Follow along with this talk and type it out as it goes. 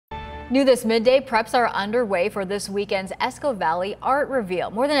New this midday, preps are underway for this weekend's Esco Alley Art Reveal.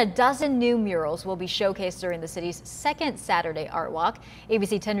 More than a dozen new murals will be showcased during the city's second Saturday Art Walk.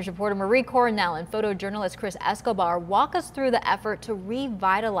 ABC 10 News reporter Marie Cornell and photojournalist Chris Escobar walk us through the effort to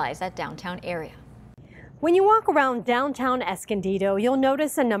revitalize that downtown area. When you walk around downtown Escondido, you'll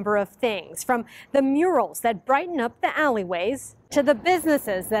notice a number of things, from the murals that brighten up the alleyways to the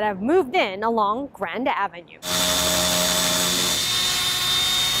businesses that have moved in along Grand Avenue.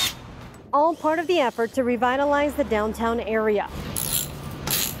 All part of the effort to revitalize the downtown area.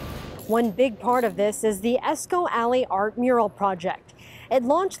 One big part of this is the Esco Alley Art Mural Project. It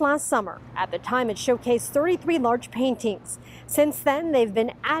launched last summer. At the time, it showcased 33 large paintings. Since then, they've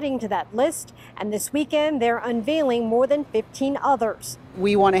been adding to that list, and this weekend, they're unveiling more than 15 others.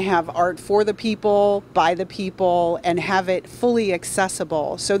 We want to have art for the people, by the people, and have it fully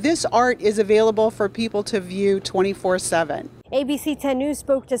accessible. So this art is available for people to view 24/7. ABC 10 News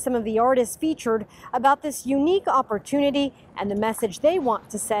spoke to some of the artists featured about this unique opportunity and the message they want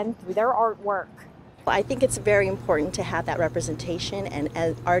to send through their artwork. I think it's very important to have that representation and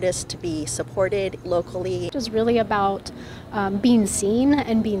as artists to be supported locally. It is really about being seen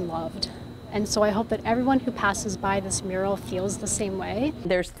and being loved. And so I hope that everyone who passes by this mural feels the same way.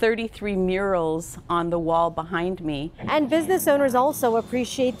 There's 33 murals on the wall behind me. And business owners also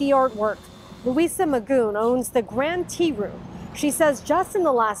appreciate the artwork. Luisa Magoon owns the Grand Tea Room. She says just in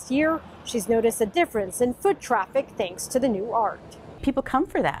the last year, she's noticed a difference in foot traffic thanks to the new art. People come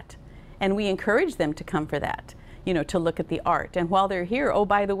for that, and we encourage them to come for that, to look at the art. And while they're here, oh,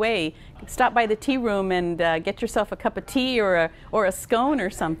 by the way, stop by the tea room and get yourself a cup of tea or a scone or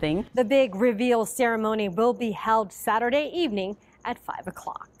something. The big reveal ceremony will be held Saturday evening at 5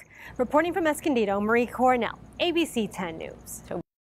 o'clock. Reporting from Escondido, Marie Cornell, ABC 10 News.